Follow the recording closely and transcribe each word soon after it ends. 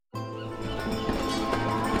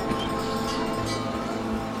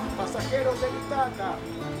pasajeros del Itata.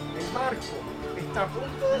 El barco está a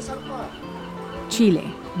punto de zarpar. Chile,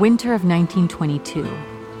 winter of 1922.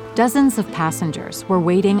 Dozens of passengers were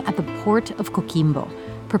waiting at the port of Coquimbo,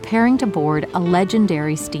 preparing to board a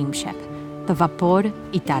legendary steamship, the Vapor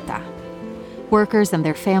Itata. Workers and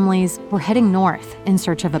their families were heading north in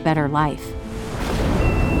search of a better life.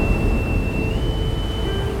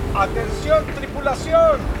 ¡Atención,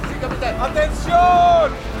 tripulación! Sí, capitán.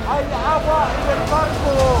 ¡Atención! ¡Hay agua en el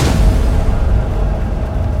barco!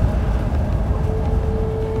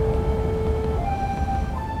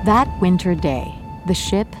 That winter day, the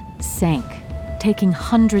ship sank, taking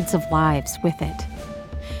hundreds of lives with it.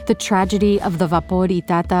 The tragedy of the Vapor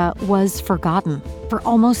Itata was forgotten for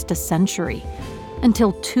almost a century,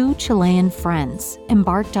 until two Chilean friends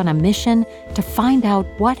embarked on a mission to find out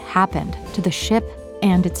what happened to the ship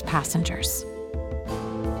and its passengers.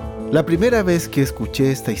 La primera vez que escuché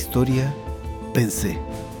esta historia, pensé,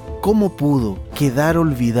 ¿cómo pudo quedar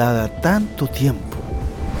olvidada tanto tiempo?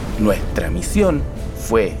 Nuestra misión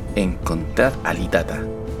fue encontrar al Itata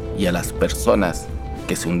y a las personas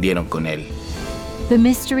que se hundieron con él. The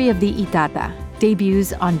Mystery of the Itata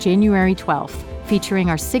debuts on January 12th, featuring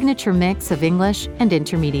our signature mix of English and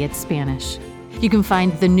intermediate Spanish. You can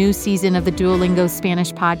find the new season of the Duolingo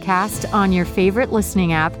Spanish podcast on your favorite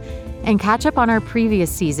listening app and catch up on our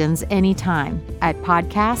previous seasons anytime at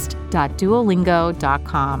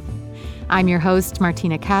podcast.duolingo.com. I'm your host,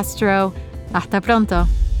 Martina Castro. Hasta pronto.